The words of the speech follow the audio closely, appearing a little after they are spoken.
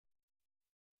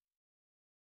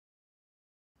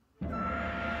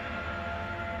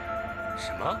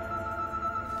什么？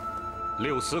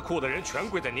六司库的人全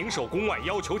跪在宁寿宫外，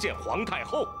要求见皇太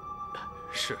后。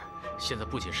是，现在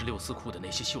不仅是六司库的那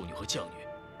些秀女和将女，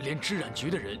连织染局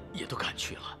的人也都赶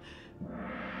去了。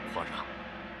皇上，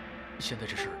现在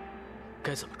这事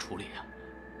该怎么处理呀？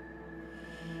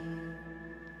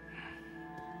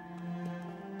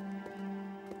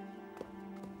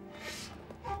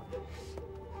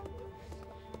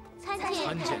参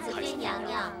见太子妃娘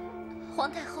娘。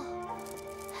皇太后，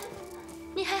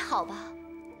您还好吧？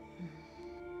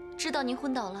知道您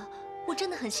昏倒了，我真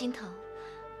的很心疼。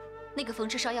那个缝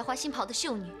制芍药花新袍的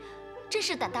秀女，真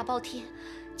是胆大包天，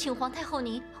请皇太后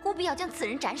您务必要将此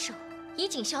人斩首，以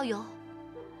儆效尤。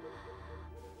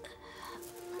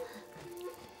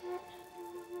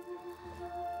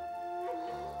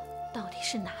到底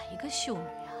是哪一个秀女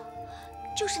啊？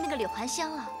就是那个柳含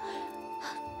香啊！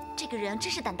这个人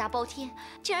真是胆大包天，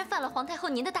竟然犯了皇太后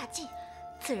您的大忌，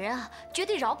此人啊，绝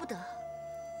对饶不得。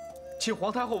请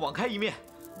皇太后网开一面。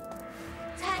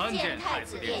参见太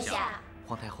子殿下。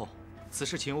皇太后，此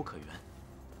事情有可原，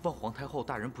望皇太后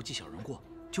大人不计小人过，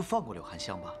就放过柳含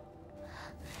香吧。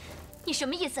你什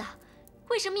么意思啊？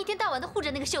为什么一天到晚的护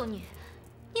着那个秀女？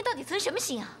你到底存什么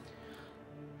心啊？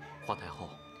皇太后，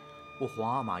我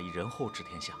皇阿玛以仁厚治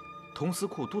天下，同司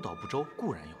库督导不周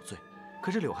固然有罪，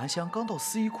可是柳含香刚到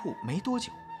司仪库没多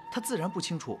久，她自然不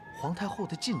清楚皇太后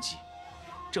的禁忌。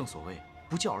正所谓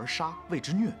不教而杀，谓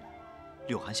之虐。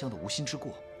柳含香的无心之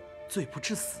过，罪不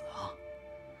至死啊。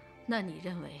那你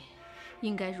认为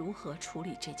应该如何处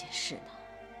理这件事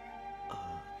呢？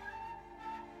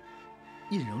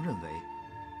胤仍认为，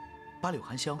把柳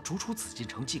含香逐出紫禁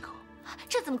城即可。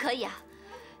这怎么可以啊？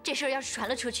这事儿要是传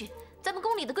了出去，咱们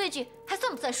宫里的规矩还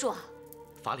算不算数啊？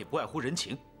法理不外乎人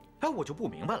情，哎，我就不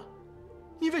明白了，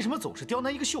你为什么总是刁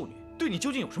难一个秀女？对你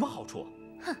究竟有什么好处？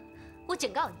哼，我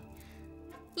警告你，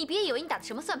你别以为你打的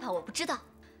什么算盘我不知道。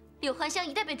柳含香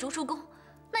一旦被逐出宫，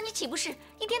那你岂不是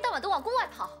一天到晚都往宫外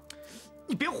跑？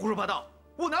你别胡说八道，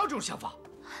我哪有这种想法？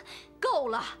够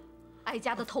了，哀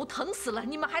家的头疼死了，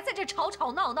你们还在这吵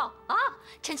吵闹闹啊！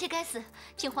臣妾该死，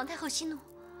请皇太后息怒。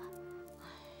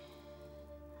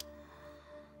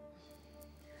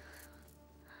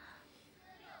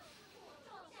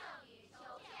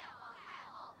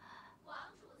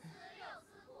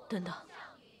等等，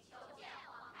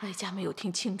哀家没有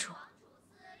听清楚，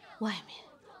外面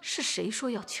是谁说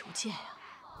要求见呀？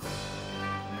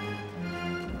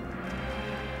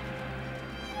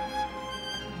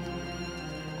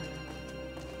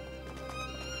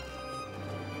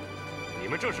你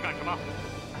们这是干什么？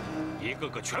一个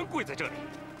个全跪在这里，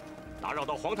打扰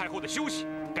到皇太后的休息，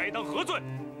该当何罪？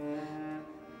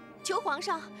求皇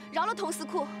上饶了同司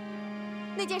库，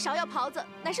那件芍药袍子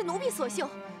乃是奴婢所绣，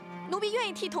奴婢愿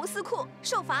意替同司库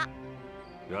受罚。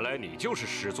原来你就是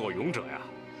始作俑者呀！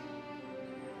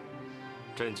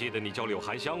朕记得你叫柳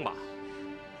含香吧？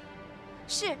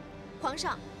是，皇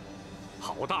上。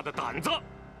好大的胆子！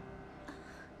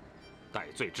戴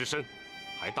罪之身，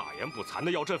还大言不惭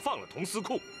的要朕放了同司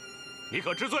库，你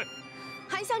可知罪？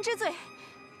含香知罪，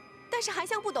但是含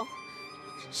香不懂，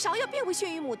芍药并不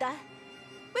逊于牡丹，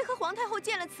为何皇太后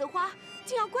见了此花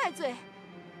竟要怪罪？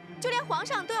就连皇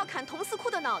上都要砍同司库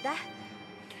的脑袋，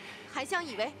含香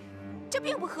以为这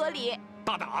并不合理。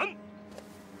大胆！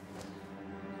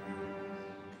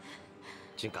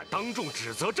竟敢当众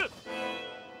指责朕！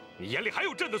你眼里还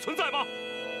有朕的存在吗？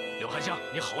柳含香，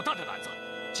你好大的胆子，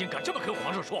竟敢这么跟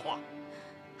皇上说话！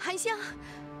含香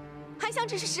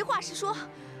只是实话实说，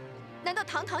难道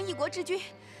堂堂一国之君，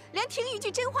连听一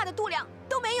句真话的度量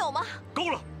都没有吗？够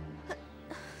了！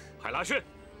海拉逊，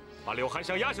把柳含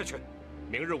香押下去，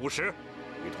明日5时，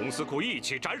与同司库一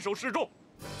起斩首示众。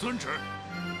遵旨。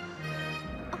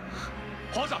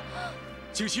皇上，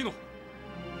请息怒。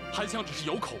含香只是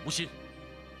有口无心，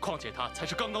况且她才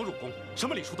是刚刚入宫，什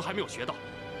么礼数都还没有学到，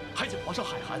还请皇上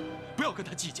海涵，不要跟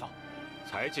她计较。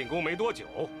才进宫没多久，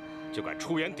就敢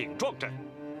出言顶撞朕，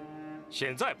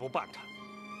现在不办他，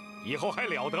以后还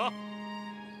了得？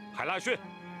海拉逊，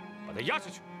把他押下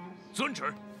去。遵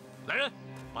旨。来人，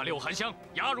把柳含香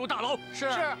押入大牢。是。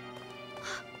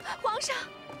皇上，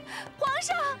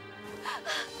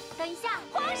等一下，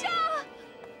皇上！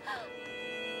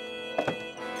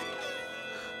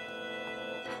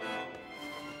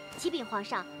启禀皇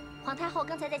上，皇太后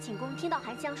刚才在寝宫听到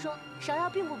含香说芍药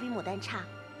并不比牡丹差，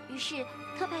于是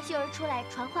特派秀儿出来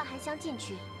传唤含香进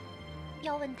去，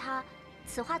要问她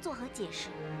此话作何解释。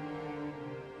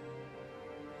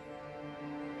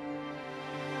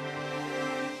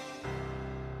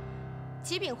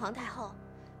启禀皇太后，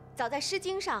早在《诗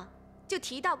经》上就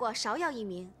提到过芍药一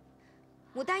名，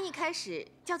牡丹一开始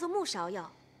叫做木芍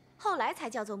药，后来才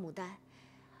叫做牡丹。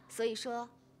所以说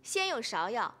先有芍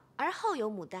药，而后有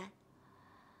牡丹。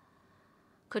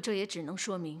可这也只能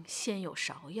说明先有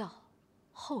芍药，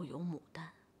后有牡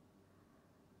丹。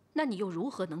那你又如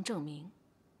何能证明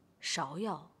芍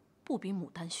药不比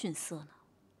牡丹逊色呢？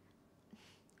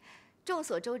众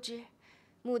所周知，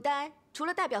牡丹除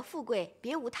了代表富贵，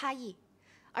别无他意，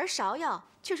而芍药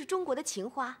却是中国的情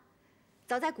花。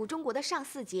早在古中国的上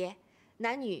巳节，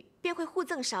男女便会互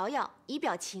赠芍药，以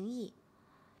表情谊。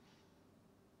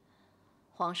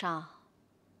皇上，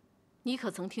你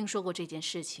可曾听说过这件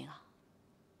事情啊？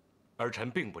儿臣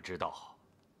并不知道。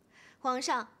皇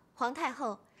上、皇太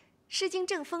后，《诗经·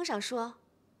正风》上说：“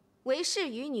为士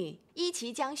与女，依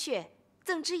其将血，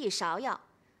赠之以芍药。”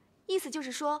意思就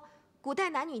是说，古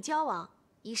代男女交往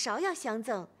以芍药相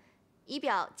赠，以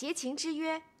表结情之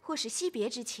约，或是惜别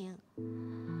之情。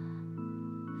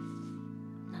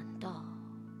难道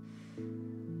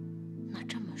那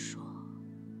这么说，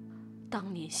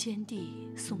当年先帝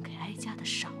送给哀家的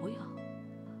芍药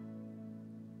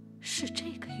是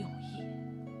这个用意？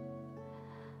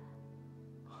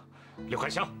刘含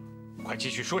香，快继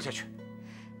续说下去。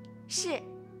是。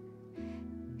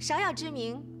芍药之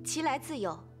名，其来自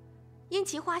有，因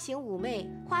其花形妩媚，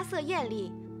花色艳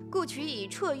丽，故取以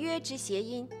绰约之谐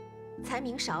音，才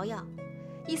名芍药。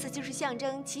意思就是象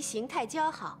征其形态姣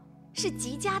好，是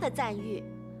极佳的赞誉。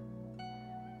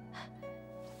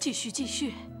继续继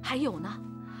续，还有呢？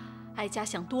哀家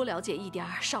想多了解一点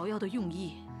芍药的用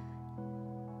意。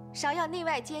芍药内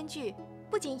外兼具，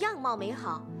不仅样貌美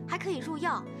好，还可以入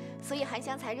药，所以含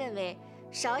香才认为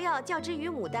芍药较之于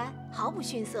牡丹毫不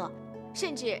逊色，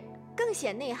甚至更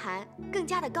显内涵，更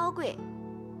加的高贵。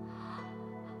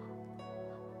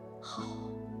好，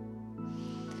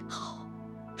好，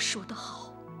说得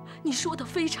好，你说得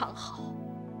非常好。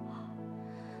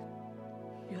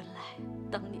原来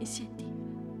当年先帝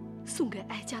送给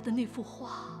哀家的那幅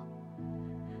画，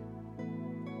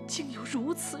竟有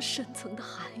如此深层的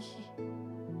含义。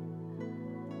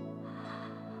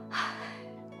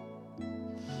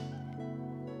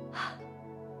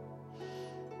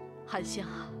含香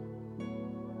啊，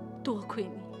多亏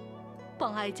你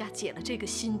帮哀家解了这个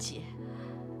心结，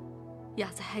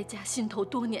压在哀家心头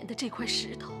多年的这块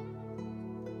石头，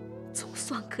总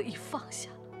算可以放下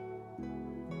了。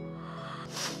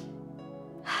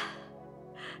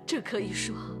这可以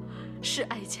说是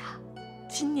哀家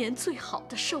今年最好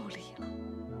的寿礼了。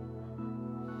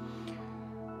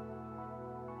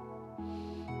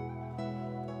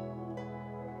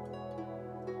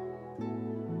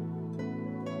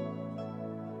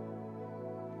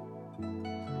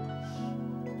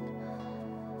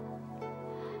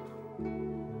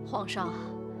皇上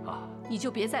啊，你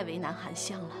就别再为难含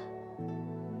香了。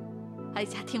哀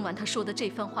家听完他说的这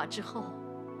番话之后，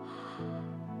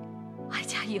哀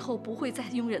家以后不会再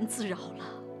庸人自扰了。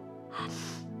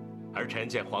儿臣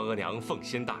见皇额娘奉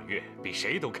心大悦，比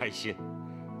谁都开心。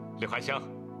刘含香，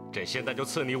朕现在就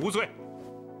赐你无罪。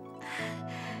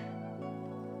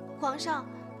皇上，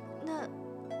那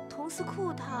童司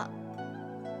库他……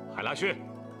海拉逊，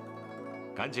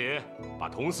赶紧把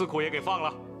童司库也给放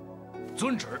了。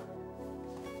遵旨。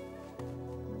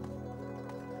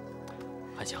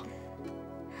含香，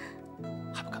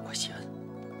还不赶快谢恩？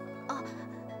哦，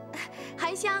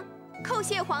含香叩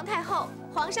谢皇太后、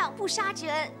皇上不杀之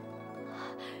恩。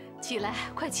起来，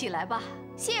快起来吧！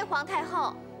谢皇太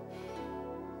后。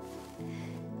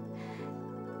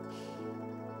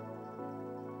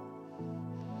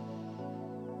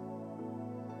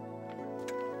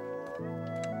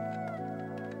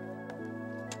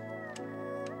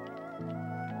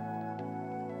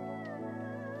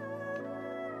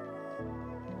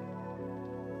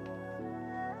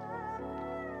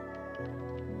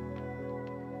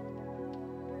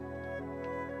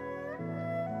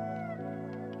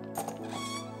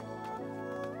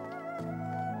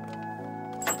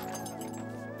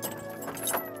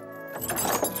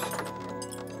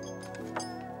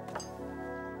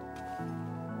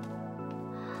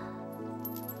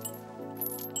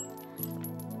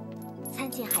参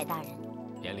见海大人。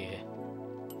免礼。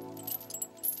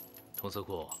童司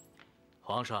库，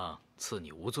皇上赐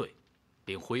你无罪，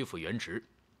并恢复原职，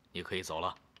你可以走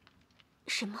了。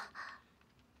什么？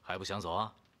还不想走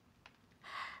啊？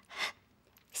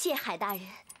谢海大人。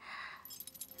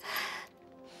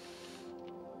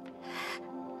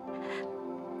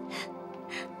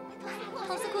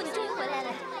童司库，你终于回来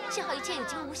了，幸好一切有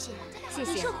惊无险。谢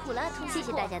谢，你受苦了，童司库。谢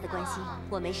谢大家的关心，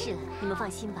我没事了，你们放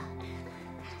心吧。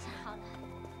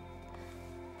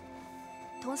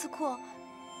童司库，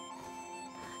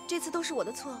这次都是我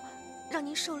的错，让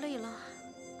您受累了。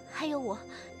还有我，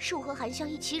是我和含香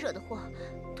一起惹的祸，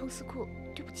童司库，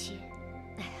对不起。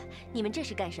哎呀，你们这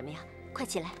是干什么呀？快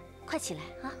起来，快起来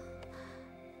啊！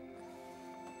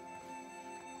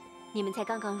你们才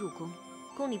刚刚入宫，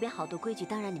宫里边好多规矩，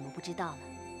当然你们不知道了。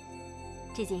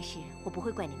这件事我不会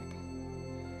怪你们的。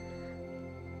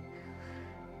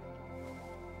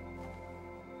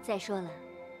再说了，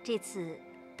这次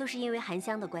都是因为含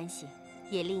香的关系，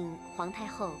也令皇太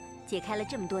后解开了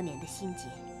这么多年的心结。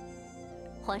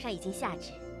皇上已经下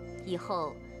旨，以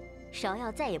后芍药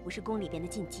再也不是宫里边的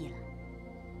禁忌了。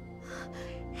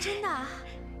真的啊？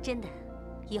真的。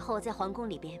以后在皇宫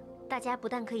里边，大家不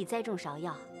但可以栽种芍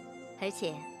药，而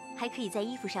且还可以在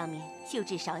衣服上面绣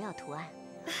制芍药图案。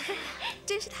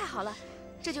真是太好了，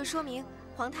这就说明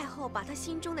皇太后把她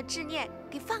心中的执念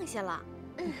给放下了。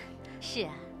是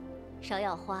啊，芍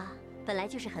药花本来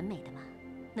就是很美的嘛，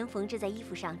能缝制在衣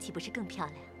服上，岂不是更漂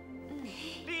亮？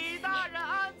李大人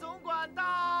安总管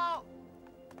到。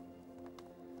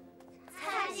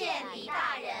参见李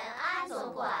大人安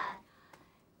总管。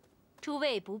诸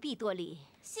位不必多礼。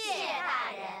谢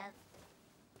大人。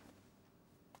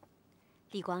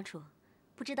李广楚，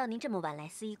不知道您这么晚来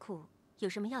司衣库，有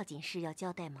什么要紧事要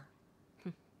交代吗？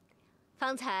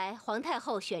方才皇太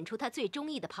后选出她最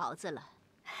中意的袍子了。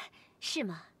是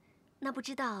吗？那不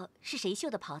知道是谁绣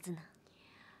的袍子呢？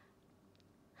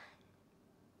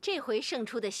这回胜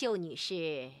出的绣女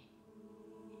是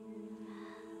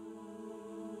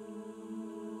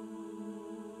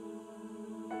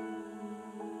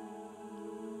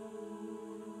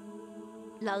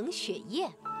冷雪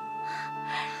雁。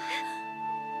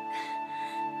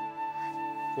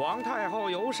皇太后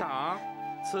有赏，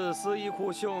赐司衣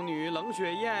库绣女冷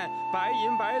雪雁白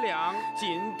银100两，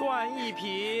锦缎1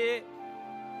匹。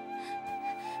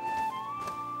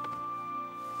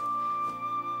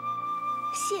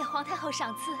谢皇太后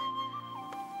赏赐。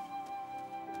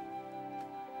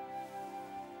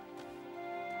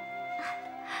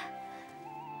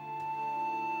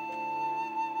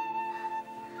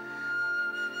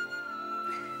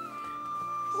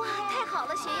哇，太好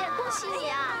了，雪雁，恭喜你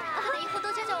啊！以后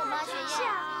多教教我们啊，雪雁。是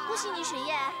啊，恭喜你，雪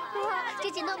雁。哇，这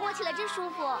锦缎摸起来真舒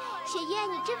服。雪雁，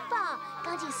你真棒！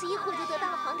刚进司衣库就得到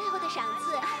了皇太后的赏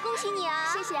赐，恭喜你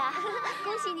啊！谢谢啊，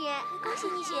恭喜你，恭喜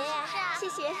你，雪雁。是啊，谢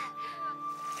谢。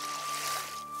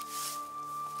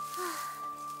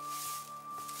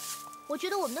我觉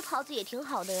得我们的袍子也挺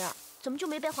好的呀，怎么就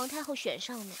没被皇太后选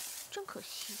上呢？真可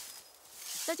惜。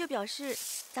那就表示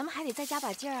咱们还得再加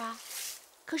把劲儿啊。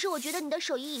可是我觉得你的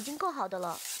手艺已经够好的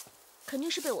了，肯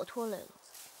定是被我拖累了。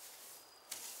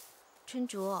春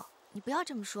竹，你不要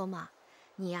这么说嘛，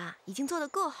你呀已经做得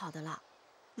够好的了。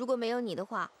如果没有你的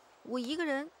话，我一个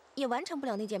人也完成不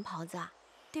了那件袍子啊，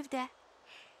对不对？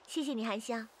谢谢你，含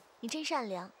香，你真善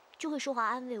良，就会说话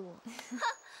安慰我。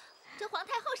这皇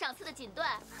太后赏赐的锦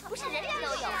缎，不是人人都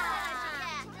有。雪雁，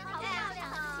真好漂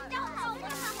亮啊！让我看我看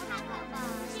看吧。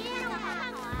雪雁，让我看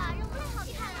看吧，让我太好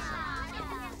看了。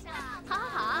好好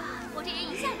好，我这人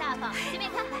一向大方，随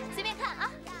便看，随便看啊。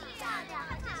漂亮，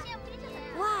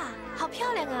哇，好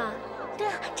漂亮啊！对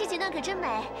啊，这锦缎可真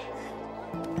美。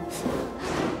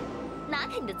拿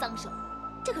开你的脏手，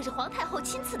这可是皇太后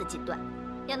亲赐的锦缎，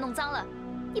要弄脏了，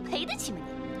你赔得起吗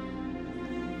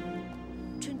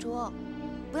你？春竹。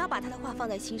不要把他的话放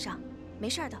在心上，没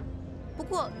事的，不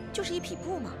过就是一匹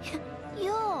布嘛。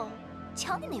哟，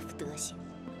瞧你那副德行，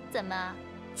怎么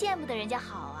见不得人家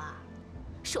好啊？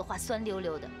说话酸溜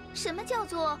溜的。什么叫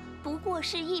做不过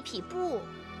是一匹布？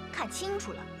看清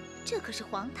楚了，这可是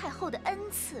皇太后的恩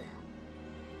赐。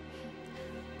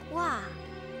哇，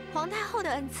皇太后的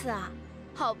恩赐啊，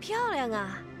好漂亮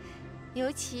啊！尤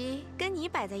其跟你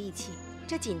摆在一起，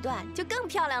这锦缎就更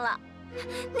漂亮了。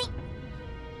你。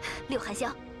柳含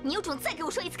香，你有种再给我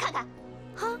说一次看看！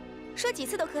哼，说几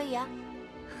次都可以啊。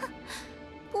哼，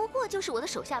不过就是我的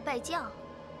手下败将，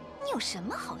你有什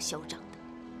么好嚣张的？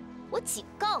我警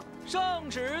告你！圣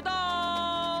旨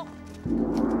到。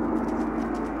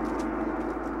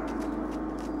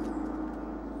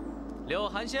柳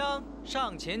含香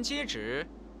上前接旨。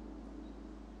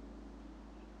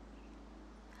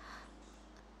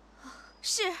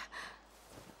是。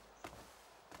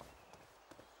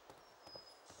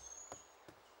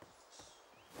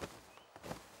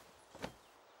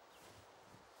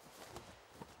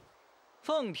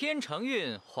奉天承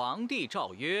运，皇帝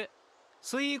诏曰：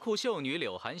司衣库绣女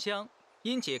柳含香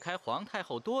因解开皇太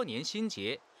后多年心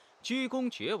结，居功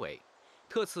厥伟，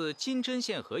特赐金针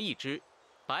线盒1只，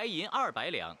白银200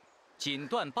两，锦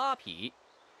缎8匹，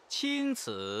钦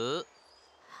此。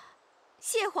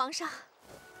谢皇上。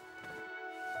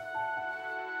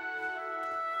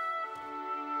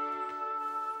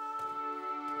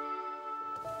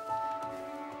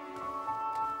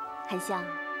含香，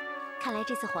看来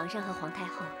这次皇上和皇太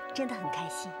后真的很开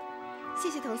心。谢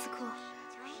谢童司库，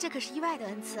这可是意外的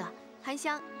恩赐，涵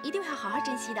香一定会好好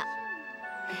珍惜的。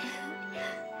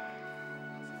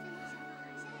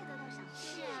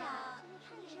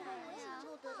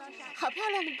好漂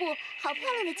亮的布，好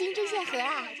漂亮的金针线盒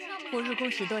啊！我入宫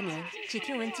10多年，只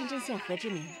听闻金针线盒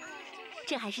之名，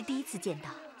这还是第一次见到。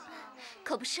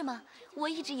可不是吗？我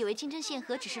一直以为金针线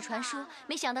盒只是传说，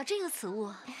没想到真有此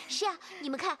物。是啊，你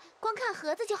们看，光看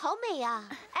盒子就好美啊！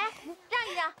哎，让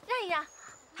一让，让一让，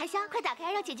涵香，快打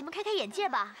开，让姐姐们开开眼界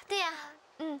吧。对呀，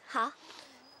好。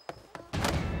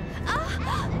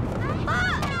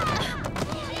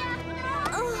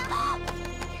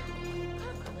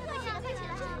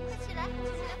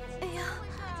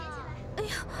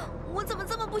我怎么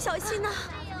这么不小心呢？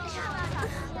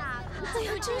哎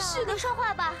呀，真是的！说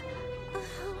话吧。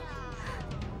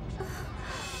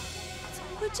怎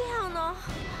么会这样呢？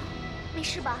没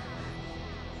事吧？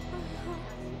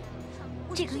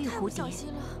这个玉蝴蝶。小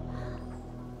心了。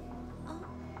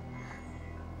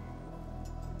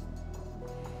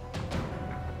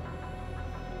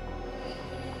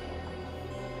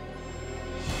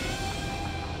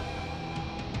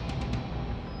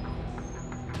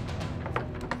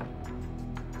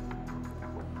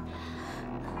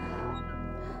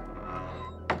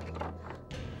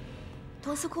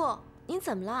童司库，您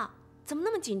怎么了？怎么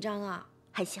那么紧张啊？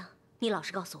涵香，你老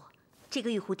实告诉我，这个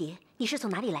玉蝴蝶你是从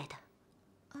哪里来的？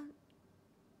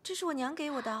这是我娘给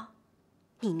我的。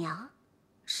你娘？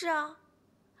是啊。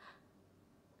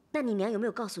那你娘有没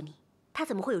有告诉你，她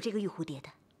怎么会有这个玉蝴蝶的？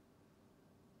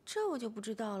这我就不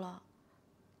知道了。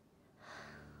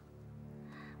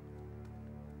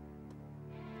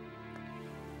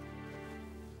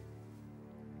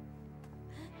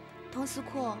童司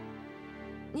库，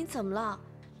你怎么了？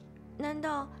难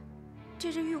道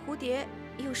这只玉蝴蝶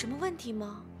有什么问题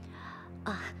吗？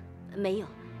啊，没有，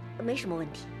没什么问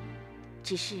题。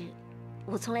只是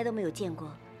我从来都没有见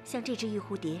过像这只玉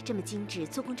蝴蝶这么精致、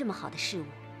做工这么好的饰物，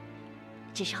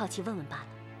只是好奇问问罢了。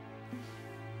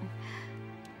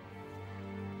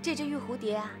这只玉蝴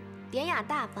蝶啊，典雅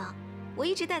大方，我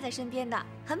一直带在身边的，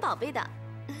很宝贝的。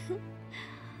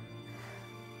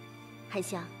涵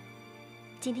香，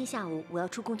今天下午我要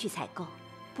出宫去采购，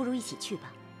不如一起去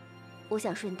吧。我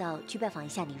想顺道去拜访一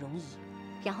下你容姨，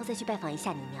然后再去拜访一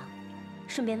下你娘，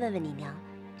顺便问问你娘，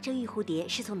这玉蝴蝶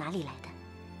是从哪里来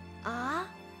的？啊？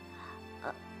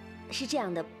是这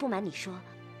样的，不瞒你说，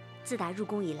自打入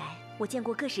宫以来，我见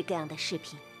过各式各样的饰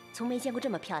品，从没见过这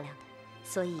么漂亮的，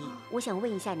所以我想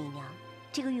问一下你娘，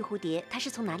这个玉蝴蝶它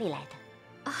是从哪里来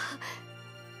的？啊，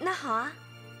那好啊。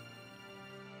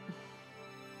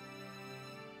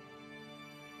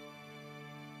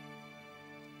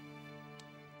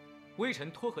微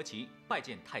臣托和其拜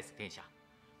见太子殿下。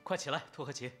快起来，托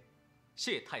和其。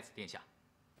谢太子殿下。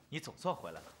你总算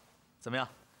回来了，怎么样？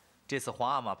这次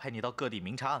皇阿玛派你到各地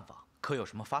明察暗访，可有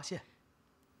什么发现？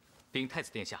禀太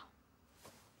子殿下，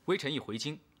微臣一回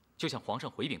京就向皇上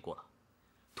回禀过了，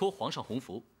托皇上洪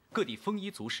福，各地丰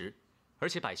衣足食，而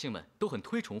且百姓们都很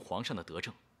推崇皇上的德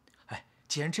政。哎，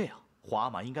既然这样，皇阿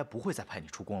玛应该不会再派你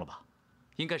出宫了吧？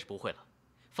应该是不会了。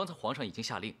方才皇上已经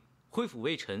下令恢复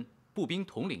微臣步兵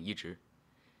统领一职。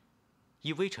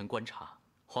依微臣观察，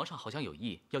皇上好像有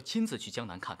意要亲自去江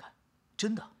南看看。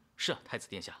真的？是啊，太子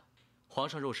殿下。皇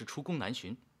上若是出宫南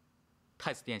巡，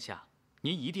太子殿下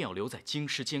您一定要留在京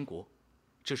师监国，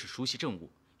这是熟悉政务、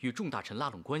与众大臣拉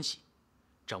拢关系、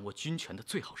掌握军权的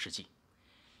最好时机。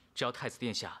只要太子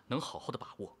殿下能好好的把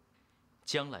握，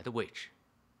将来的位置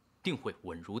定会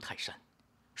稳如泰山。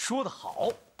说得好，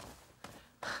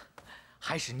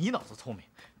还是你脑子聪明。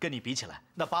跟你比起来，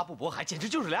那八部渤海简直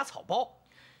就是俩草包。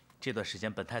这段时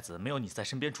间本太子没有你在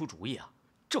身边出主意啊，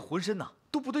这浑身呐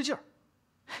都不对劲儿。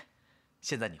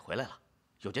现在你回来了，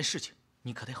有件事情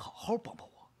你可得好好帮帮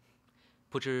我。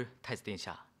不知太子殿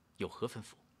下有何吩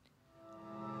咐？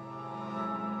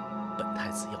本太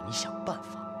子要你想办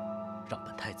法，让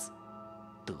本太子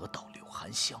得到柳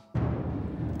含香。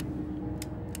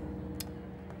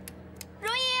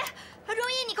容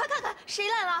姨，你快看看谁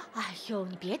来了！哎呦，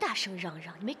你别大声嚷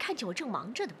嚷，你没看见我正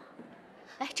忙着呢吗？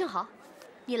哎，正好，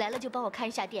你来了就帮我看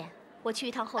一下店，我去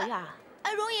一趟后院啊。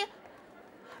哎，容姨，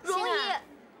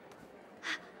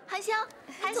涵香，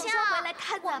总算回来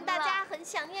看咱们了，我们大家很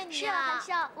想念你是啊，涵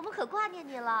香，我们可挂念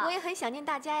你了。我也很想念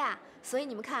大家呀，所以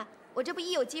你们看，我这不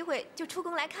一有机会就出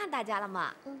宫来看大家了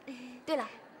吗？对了，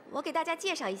我给大家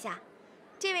介绍一下，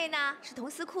这位呢是童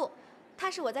司库，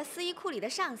他是我在司仪库里的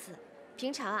上司，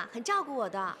平常啊很照顾我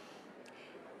的。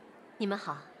你们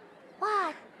好。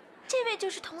哇，这位就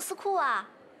是童司库啊。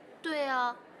对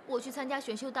啊，我去参加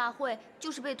选秀大会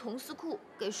就是被童司库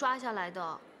给刷下来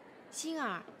的。星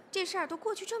儿，这事儿都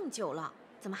过去这么久了，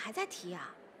怎么还在提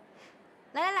啊？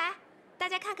来，大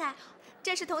家看看，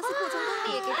这是童司库从宫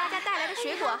里给大家带来的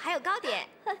水果，还有糕点。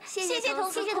谢谢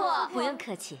童司库，不用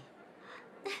客气。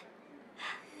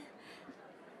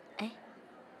哎，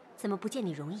怎么不见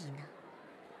你容姨呢？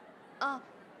哦，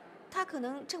她可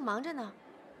能正忙着呢。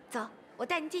走，我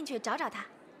带您进去找找她。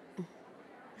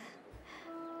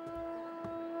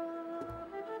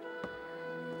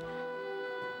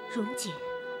蓉姐，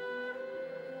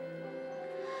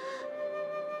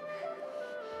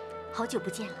好久不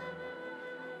见了。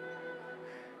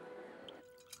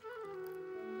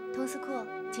童司库，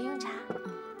请用茶。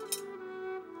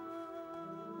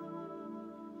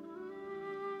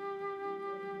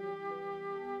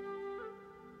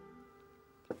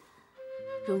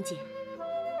蓉姐，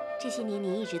这些年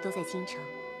您一直都在京城，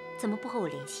怎么不和我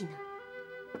联系呢？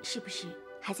是不是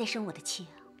还在生我的气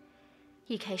啊？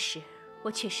一开始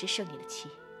我确实生你的气，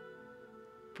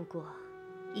不过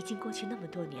已经过去那么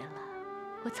多年了，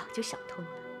我早就想通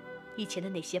了，以前的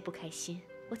那些不开心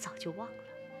我早就忘了。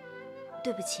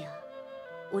对不起啊，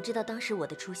我知道当时我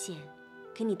的出现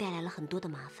给你带来了很多的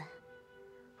麻烦。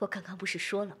我刚刚不是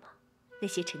说了吗？那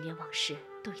些陈年往事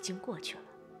都已经过去了，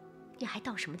你还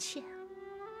道什么歉啊？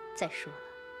再说了，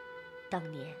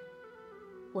当年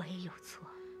我也有错。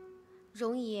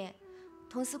蓉姨，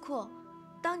童司库，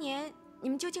当年你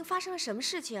们究竟发生了什么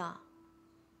事情啊？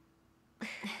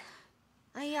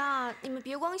哎呀，你们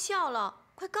别光笑了，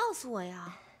快告诉我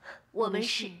呀！我们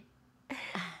是……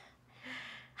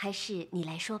还是你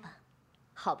来说吧。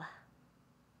好吧，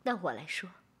那我来说。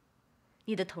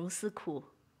你的童司库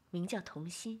名叫童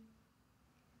心。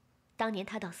当年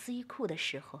他到司仪库的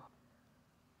时候，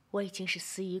我已经是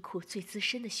司仪库最资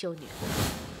深的秀女了。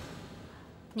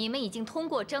你们已经通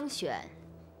过征选，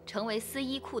成为司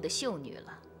仪库的秀女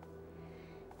了。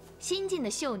新进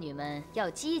的秀女们要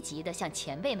积极地向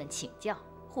前辈们请教，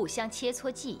互相切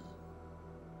磋技艺。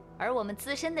而我们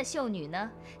资深的秀女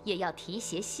呢，也要提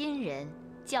携新人，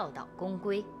教导公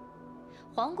规。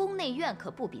皇宫内院可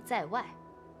不比在外，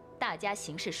大家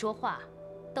行事说话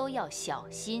都要小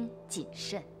心谨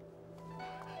慎。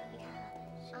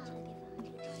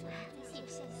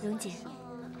蓉姐，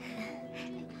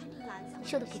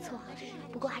绣得不错，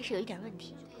不过还是有一点问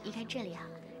题。你看这里啊，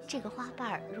这个花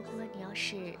瓣儿，如果你要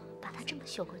是把它这么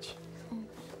绣过去，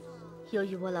由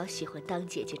于我老喜欢当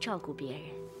姐姐照顾别人，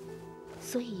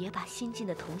所以也把新进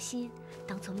的童心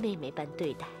当作妹妹般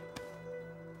对待。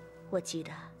我记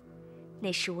得，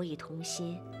那时我与童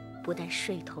心不但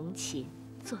睡同寝、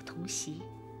坐同席，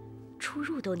出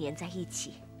入都黏在一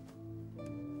起。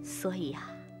所以啊，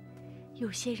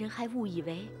有些人还误以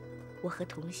为我和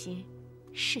童心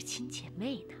是亲姐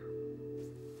妹呢。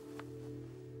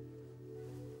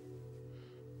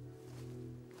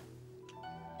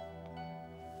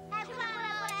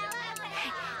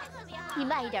你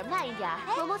慢一点，慢一点，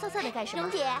磨磨蹭蹭的干什么？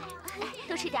蓉姐，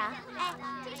多吃点。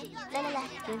来，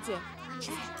蓉姐，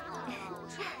吃菜。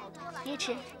你也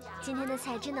吃。今天的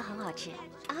菜真的很好吃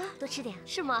啊，多吃点。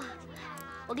是吗？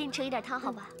我给你盛一点汤，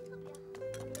好吧？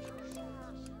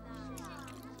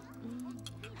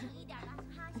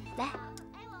来，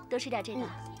多吃点这个。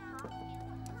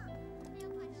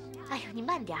哎呦，你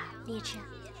慢点，你也吃。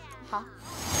好。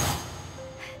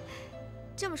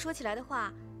这么说起来的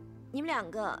话，你们两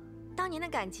个当年的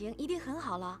感情一定很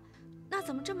好了，那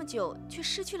怎么这么久却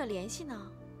失去了联系呢？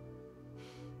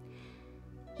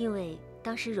因为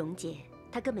当时蓉姐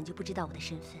她根本就不知道我的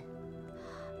身份。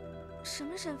什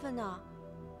么身份呢？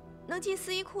能进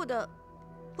司仪库的，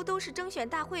不都是征选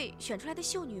大会选出来的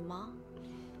秀女吗？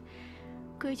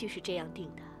规矩是这样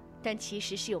定的，但其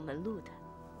实是有门路的。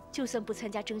就算不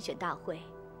参加征选大会，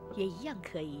也一样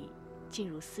可以进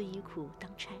入司仪库当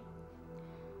差。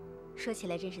说起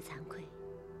来真是惭愧，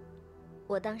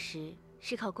我当时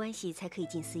是靠关系才可以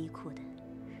进司仪库的。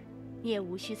你也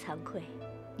无需惭愧，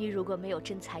你如果没有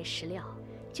真材实料，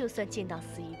就算进到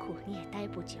司仪库，你也待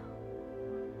不久。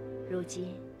如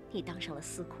今你当上了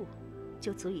司库，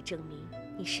就足以证明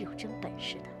你是有真本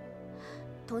事的。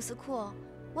童司库，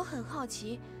我很好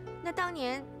奇，那当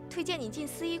年推荐你进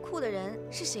司仪库的人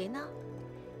是谁呢？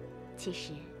其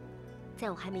实，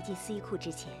在我还没进司仪库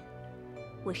之前，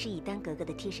我是以丹格格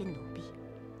的贴身奴婢。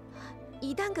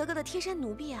以丹格格的贴身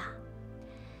奴婢啊！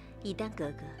以丹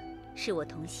格格是我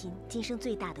童心今生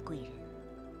最大的贵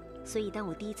人，所以当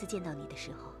我第一次见到你的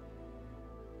时候，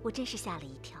我真是吓了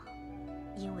一跳，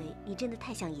因为你真的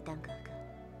太像以丹格格，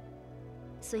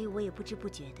所以我也不知不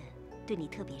觉的对你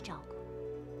特别照顾。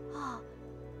哦，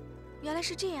原来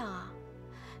是这样啊！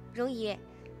蓉姨，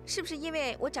是不是因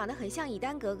为我长得很像以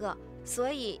丹格格，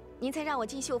所以您才让我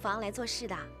进绣房来做事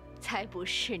的？才不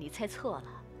是，你猜错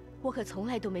了。我可从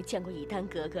来都没见过以丹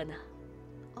格格呢。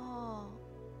哦，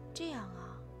这样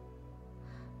啊。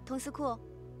佟司库，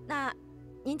那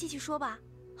您继续说吧。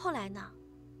后来呢？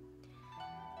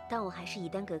当我还是以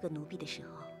丹格格奴婢的时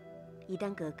候，以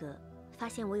丹格格发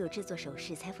现我有制作首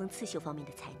饰、裁缝、刺绣方面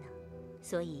的才能，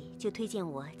所以就推荐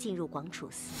我进入广储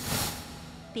司，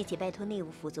并且拜托内务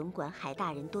府总管海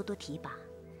大人多多提拔。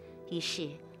于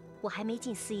是，我还没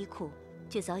进司仪库，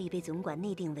就早已被总管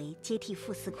内定为接替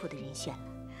副司库的人选了。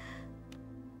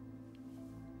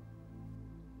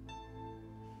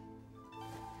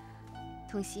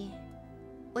童心，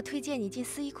我推荐你进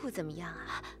司仪库，怎么样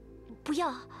啊？不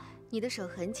要，你的手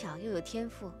很巧，又有天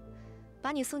赋，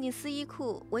把你送进司仪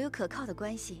库，我有可靠的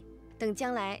关系，等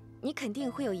将来你肯定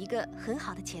会有一个很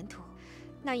好的前途。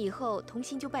那以后童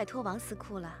心就拜托王司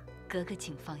库了。格格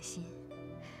请放心。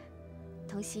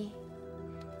童心，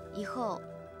以后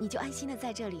你就安心的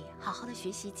在这里好好的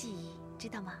学习技艺，知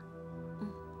道吗？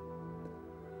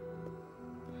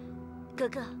格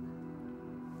格，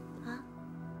啊，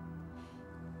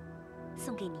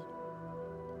送给你。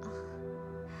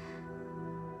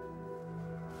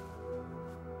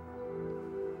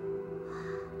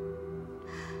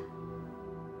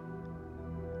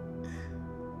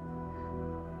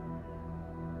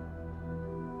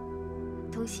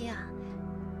童心啊，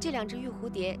这两只玉蝴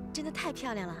蝶真的太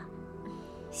漂亮了，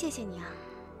谢谢你啊。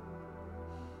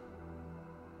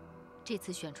这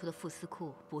次选出的副司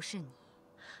库不是你，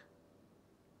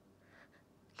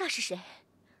那是谁？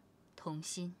童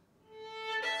心。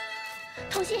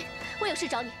童心，我有事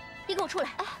找你，你给我出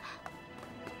来。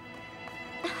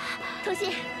童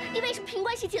心，你为什么凭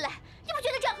关系进来？你不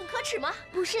觉得这样很可耻吗？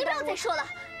不是的，你不要再说了，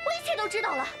我一切都知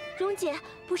道了。蓉姐，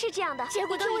不是这样的，结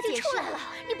果都已经出来了，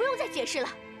你不用再解释了。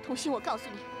童心，我告诉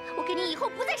你，我跟你以后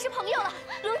不再是朋友了。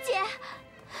蓉姐，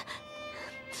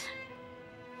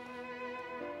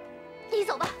你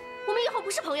走吧，我们以后不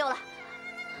是朋友了。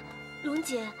蓉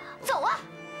姐，走啊！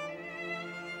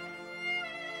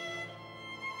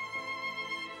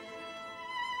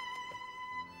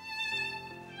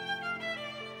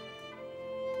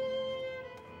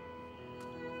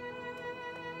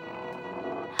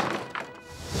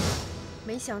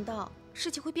没想到事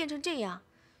情会变成这样，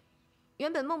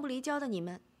原本梦不离焦的你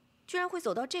们，居然会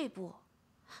走到这步。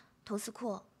佟司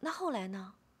库，那后来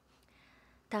呢？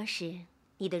当时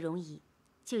你的容仪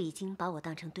就已经把我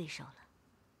当成对手了，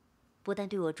不但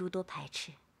对我诸多排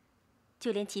斥，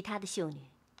就连其他的秀女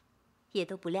也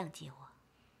都不谅解我。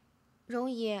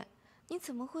容仪，你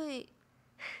怎么会？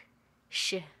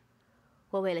是，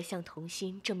我为了向童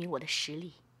心证明我的实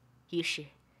力，于是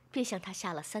便向他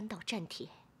下了3道战帖。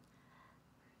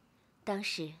当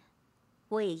时，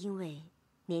我也因为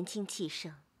年轻气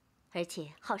盛，而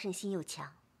且好胜心又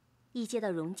强，一接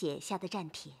到蓉姐下的战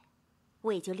帖，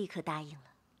我也就立刻答应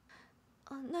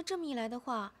了。那这么一来的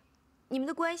话，你们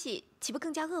的关系岂不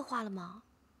更加恶化了吗？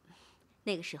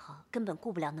那个时候根本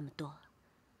顾不了那么多，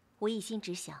我一心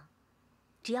只想，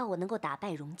只要我能够打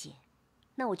败蓉姐，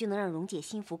那我就能让蓉姐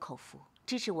心服口服，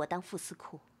支持我当副司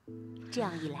库。这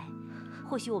样一来，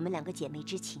或许我们2个姐妹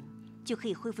之情就可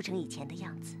以恢复成以前的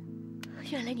样子。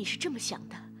原来你是这么想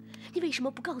的，你为什么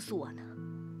不告诉我呢？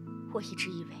我一直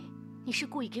以为你是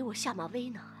故意给我下马威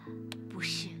呢。不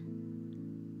是，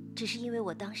只是因为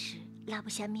我当时拉不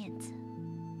下面子。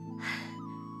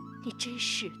你真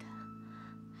是的。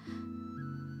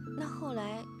那后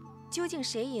来究竟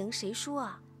谁赢谁输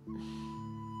啊？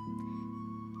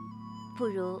不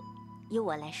如由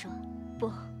我来说。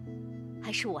不，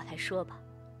还是我来说吧。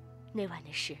那晚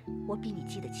的事我比你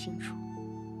记得清楚。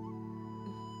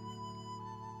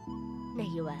那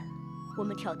一晚，我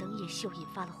们挑灯夜秀引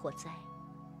发了火灾，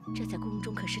这在宫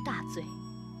中可是大罪。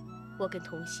我跟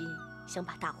童心想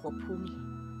把大火扑灭，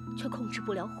却控制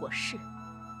不了火势。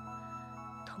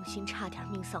童心差点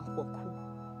命丧火窟，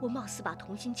我貌似把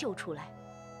童心救出来，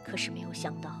可是没有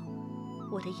想到，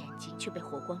我的眼睛却被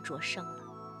火光灼伤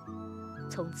了。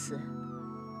从此，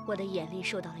我的眼力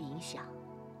受到了影响，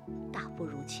大不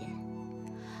如前。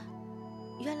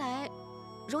原来，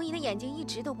容仪的眼睛一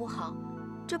直都不好。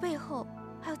这背后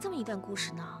还有这么一段故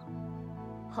事呢。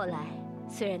后来，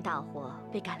虽然大火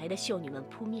被赶来的秀女们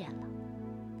扑灭了，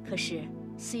可是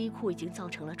司仪库已经造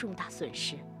成了重大损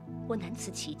失，我难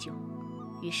辞其咎，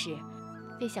于是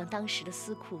便向当时的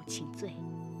司库请罪，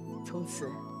从此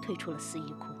退出了司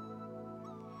仪库。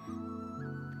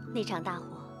那场大火，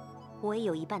我也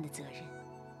有一半的责任，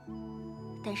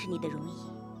但是你的容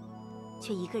仪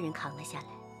却一个人扛了下来。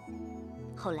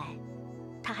后来，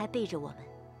他还背着我们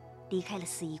离开了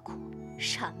司仪库。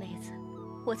傻妹子，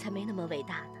我才没那么伟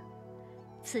大呢。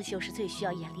刺绣是最需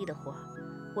要眼力的活，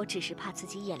我只是怕自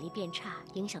己眼力变差，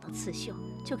影响到刺绣，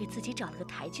就给自己找了个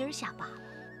台阶下罢了。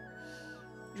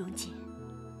蓉姐，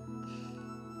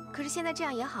可是现在这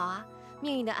样也好啊，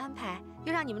命运的安排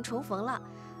又让你们重逢了，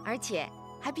而且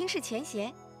还冰释前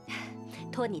嫌。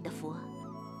托你的福，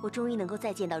我终于能够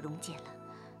再见到蓉姐了。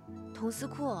佟司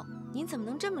库，您怎么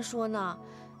能这么说呢？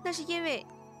那是因为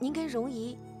您跟蓉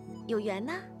姨有缘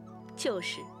呢。就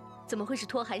是，怎么会是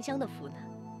托含香的福呢？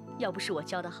要不是我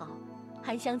教得好，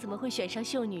含香怎么会选上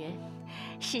秀女？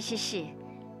是，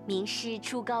名师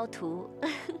出高徒。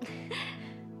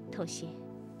童心，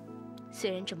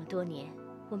虽然这么多年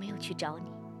我没有去找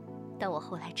你，但我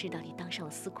后来知道你当上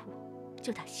了司库，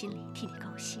就打心里替你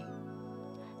高兴。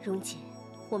蓉姐，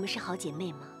我们是好姐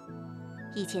妹嘛，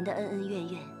以前的恩恩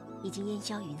怨怨已经烟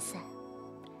消云散，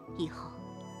以后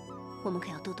我们可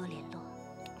要多多联络。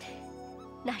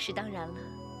那是当然了。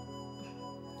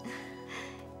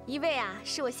一位啊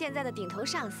是我现在的顶头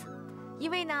上司，一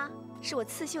位呢是我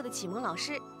刺绣的启蒙老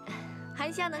师。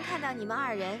含香能看到你们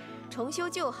二人重修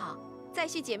旧好，再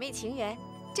续姐妹情缘，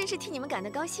真是替你们感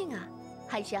到高兴啊。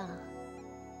含香，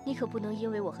你可不能因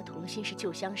为我和童心是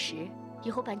旧相识，以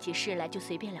后办起事来就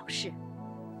随便了事。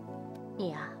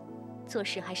你啊，做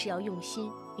事还是要用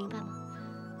心，明白吗？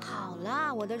好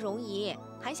了，我的蓉姨，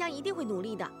含香一定会努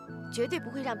力的，绝对不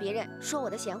会让别人说我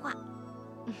的闲话。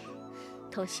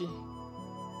童心，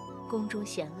宫中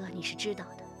险恶你是知道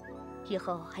的，以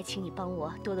后还请你帮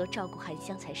我多多照顾含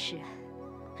香才是啊。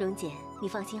蓉姐，你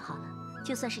放心好了，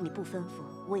就算是你不吩咐，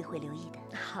我也会留意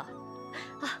的。好。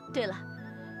啊，对了，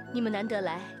你们难得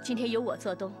来，今天由我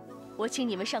做东，我请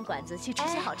你们上馆子去吃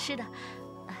些好吃的。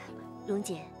蓉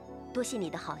姐，多谢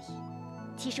你的好意。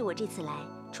其实我这次来，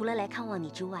除了来看望你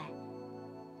之外，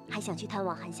还想去探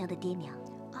望含香的爹娘。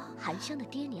含香的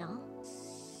爹娘？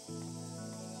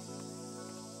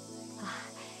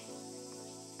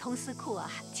佟司库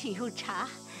啊，请用茶。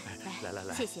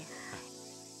来，谢谢。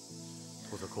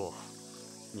佟司库，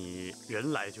你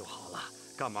人来就好了，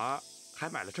干嘛还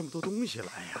买了这么多东西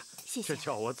来呀？谢谢。这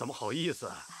叫我怎么好意思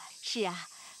啊？是啊，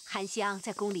含香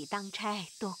在宫里当差，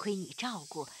多亏你照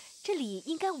顾，这礼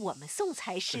应该我们送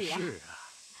才是啊。是啊。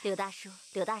柳大叔、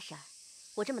柳大婶，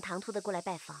我这么唐突的过来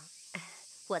拜访，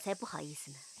我才不好意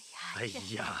思呢。哎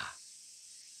呀，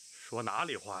说哪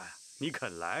里话呀？你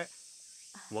肯来，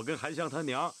我跟含香她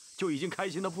娘就已经开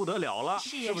心的不得了了，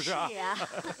是不是啊？是啊。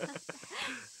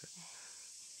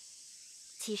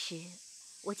其实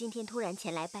我今天突然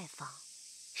前来拜访，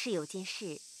是有件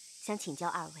事想请教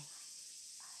二位。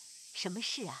什么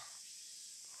事啊？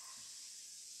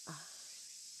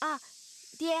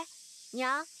爹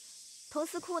娘，佟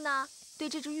司库呢对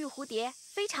这只玉蝴蝶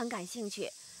非常感兴趣，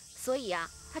所以啊，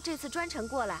他这次专程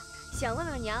过来，想问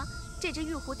问娘，这只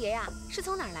玉蝴蝶呀是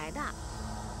从哪儿来的？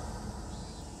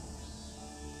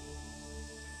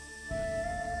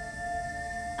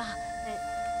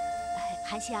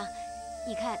含香，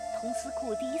你看佟司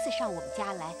库第一次上我们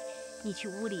家来，你去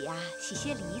屋里啊洗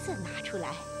些梨子拿出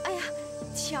来。哎呀，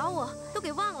瞧我都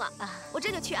给忘了啊！我这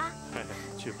就去啊。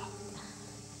去吧。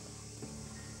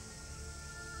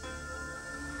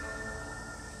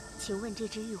请问这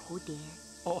只玉蝴蝶？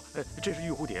哦，这是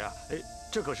玉蝴蝶啊！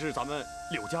这可是咱们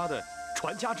柳家的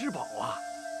传家之宝啊！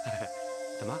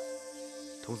怎么，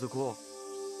佟司库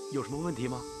有什么问题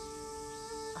吗？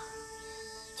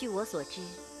据我所知，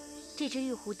这只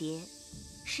玉蝴蝶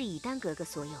是以丹格格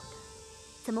所有的，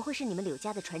怎么会是你们柳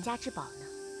家的传家之宝呢？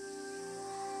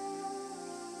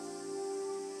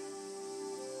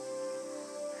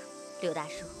柳大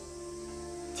叔，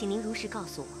请您如实告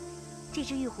诉我，这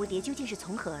只玉蝴蝶究竟是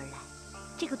从何而来？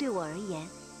这个对我而言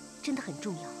真的很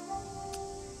重要。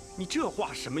你这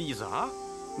话什么意思啊？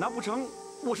难不成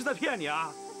我是在骗你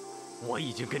啊？我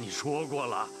已经跟你说过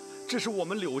了，这是我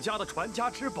们柳家的传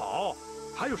家之宝，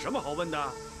还有什么好问的？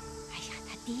哎呀，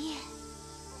他爹，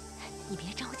你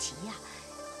别着急呀。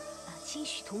兴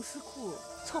许佟司库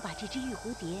错把这只玉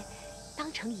蝴蝶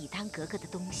当成以丹格格的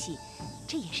东西，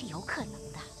这也是有可能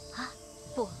的啊。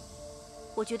不，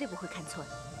我绝对不会看错的。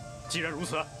既然如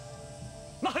此，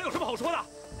那还有什么好说的？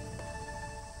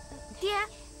爹，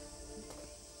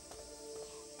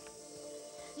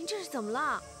您这是怎么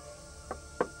了？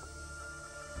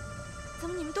怎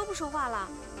么你们都不说话了？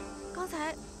刚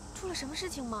才出了什么事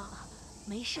情吗？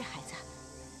没事，孩子，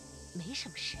没什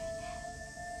么事。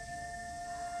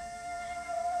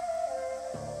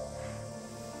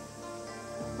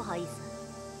不好意思，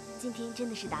今天真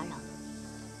的是打扰了。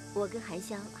我跟含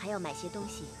香还要买些东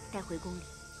西带回宫里，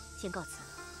先告辞了。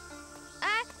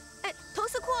佟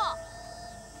司库，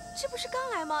这不是刚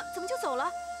来吗？怎么就走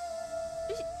了？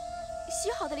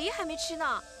洗好的梨还没吃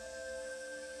呢。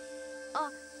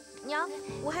娘，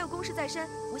我还有公事在身，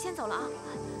我先走了啊。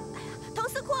哎呀，童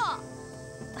司库，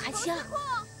含香。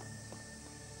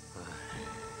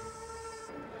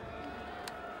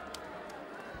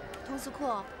童司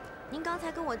库，您刚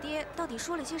才跟我爹到底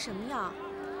说了些什么呀？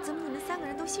怎么你们3个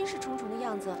人都心事重重的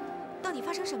样子？到底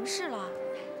发生什么事了？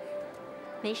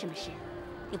没什么事，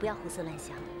你不要胡思乱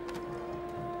想。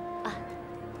啊，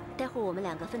待会儿我们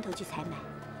2个分头去采买，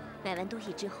买完东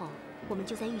西之后，我们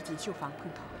就在御锦绣坊碰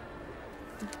头。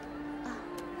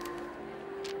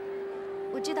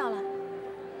我知道了，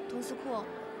童司库，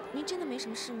您真的没什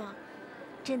么事吗？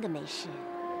真的没事，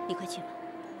你快去吧。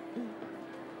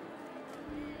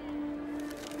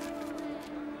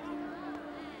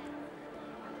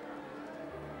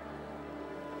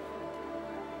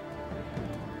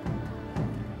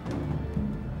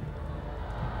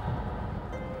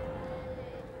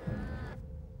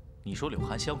你说柳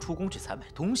含香出宫去采买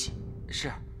东西？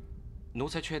是，奴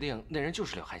才确定那人就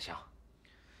是柳含香。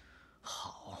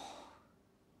好，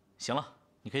行了，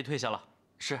你可以退下了。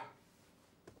是。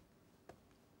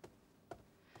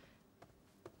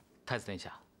太子殿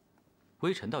下，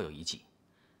微臣倒有一计，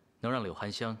能让柳含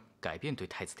香改变对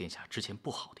太子殿下之前不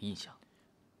好的印象。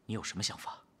你有什么想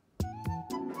法？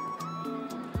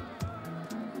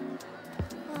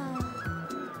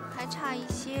还差一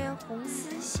些红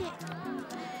丝线。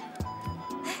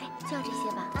就要这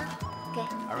些吧，啊，给。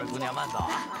2位姑娘慢走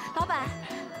啊。老板，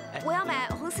我要买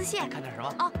红丝线。看点什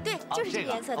么？哦，对，就是这个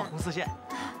颜色的。红丝线。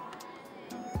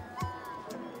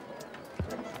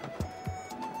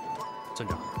尊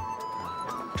长，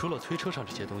除了推车上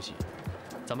这些东西，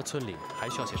咱们村里还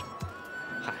需要些什么？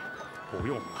嗨，不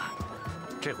用了，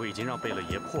这回已经让贝勒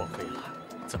爷破费了，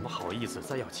怎么好意思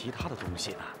再要其他的东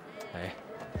西呢？哎，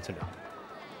村长，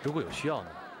如果有需要呢，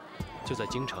就在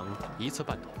京城一次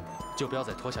办妥，就不要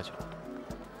再拖下去了。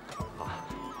啊，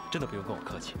真的不用跟我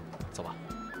客气，走吧。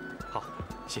好，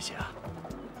谢谢啊。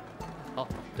哦，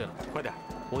对了，快点，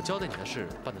我交代你的事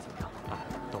办得怎么样？啊，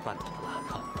都办妥了。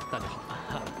好，那就好。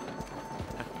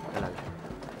来。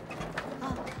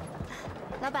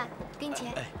老板，给你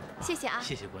钱。谢谢啊。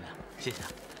谢谢姑娘，谢谢。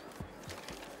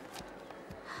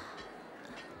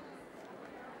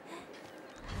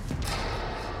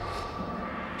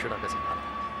知道该怎么办了。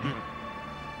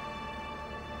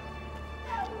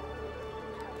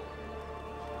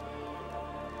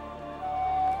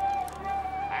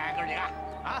哎，哥几个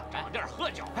啊，找地儿喝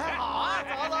酒。哎，好啊，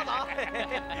走。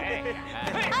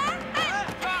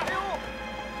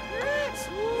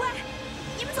喂，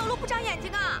你们走路不长眼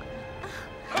睛啊？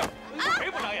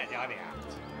谁不长眼睛啊你？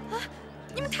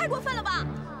你们太过分了吧！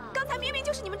刚才明明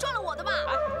就是你们撞了我的吧？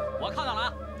我看到了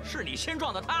啊，是你先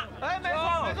撞的他。哎，没错。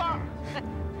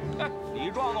哎，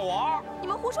你撞的我。你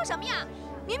们胡说什么呀？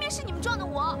明明是你们撞的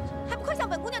我，还不快向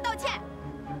本姑娘道歉！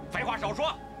废话少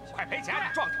说，快赔钱，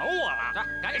撞疼我了。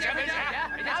赶紧赔钱！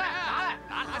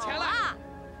拿钱来！啊，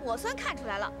我算看出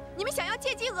来了，你们想要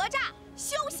借机讹诈，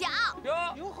休想！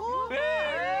哟呵，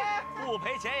不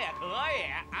赔钱也可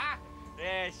以啊。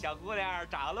这小姑娘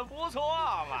长得不错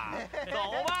嘛，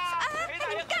走吧。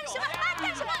你们干什么？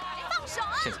干什么？放手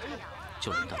啊！现在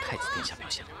就轮到太子殿下表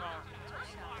现了。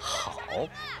好，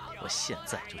我现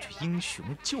在就去英雄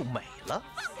救美了。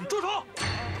住手！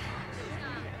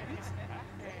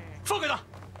放开他！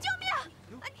救命！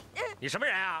你什么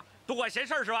人啊？多管闲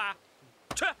事是吧？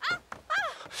去！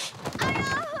哎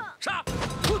呀！上！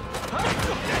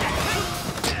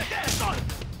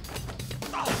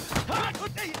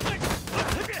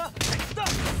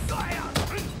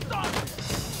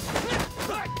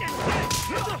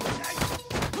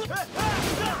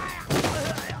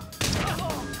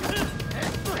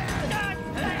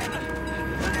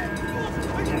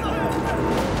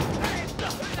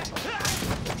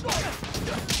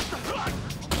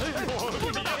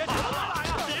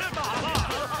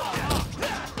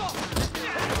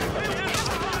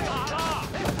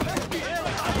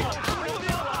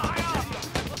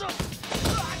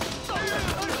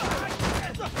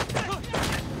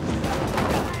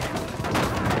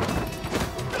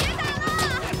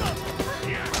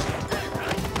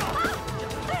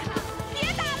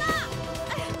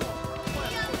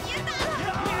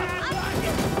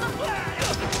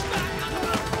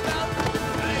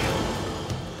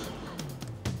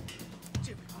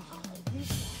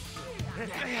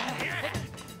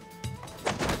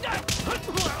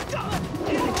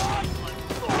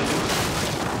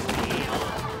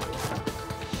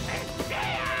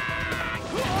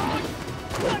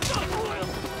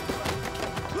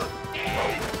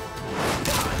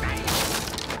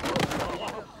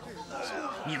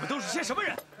你们都是些什么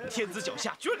人？天子脚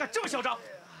下居然敢这么嚣张，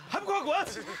还不快滚！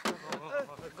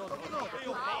走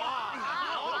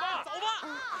吧，走吧。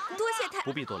多谢太……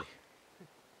不必多礼，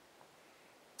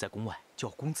在宫外叫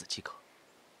公子即可。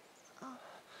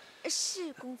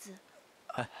是公子。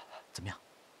哎，怎么样？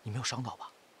你没有伤到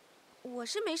吧？我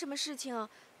是没什么事情啊，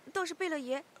倒是贝勒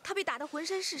爷他被打得浑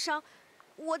身是伤，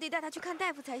我得带他去看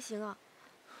大夫才行啊。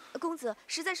公子，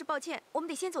实在是抱歉，我们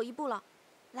得先走一步了。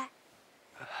来。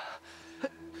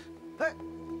哎，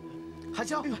涵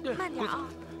香，慢点啊。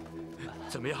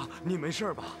怎么样？你没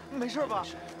事吧？没事吧？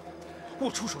我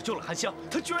出手救了涵香，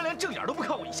他居然连正眼都不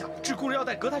看我一下，只顾着要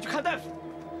带格太去看大夫。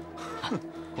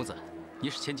公子，你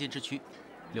是千金之躯，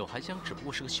柳涵香只不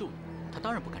过是个秀女，她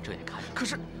当然不敢正眼看你。可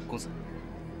是，公子，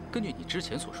根据你之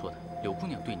前所说的，柳姑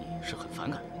娘对你是很反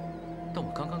感的，但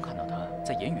我刚刚看到她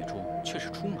在言语中却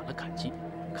是充满了感激，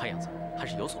看样子还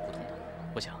是有所不同的。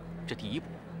我想，这第一步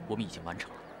我们已经完成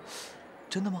了。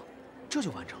真的吗？这就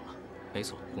完成了？没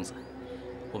错，公子，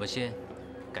我们先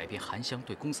改变涵香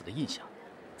对公子的印象，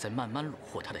再慢慢虏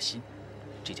获她的心，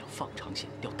这叫放长线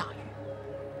钓大鱼。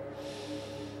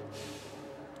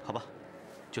好吧，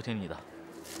就听你的。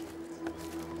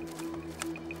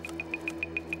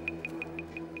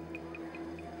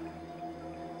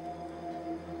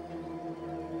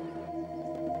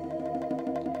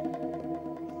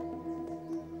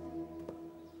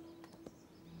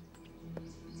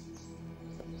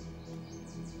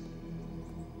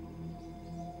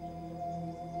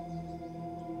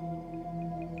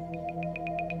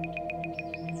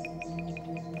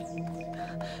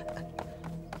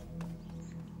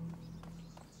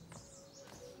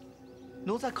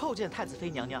奴在叩见太子妃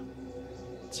娘娘。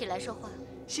起来说话。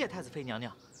谢太子妃娘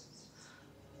娘。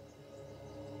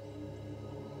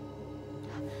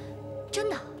真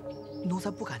的？奴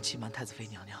才不敢欺瞒太子妃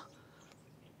娘娘。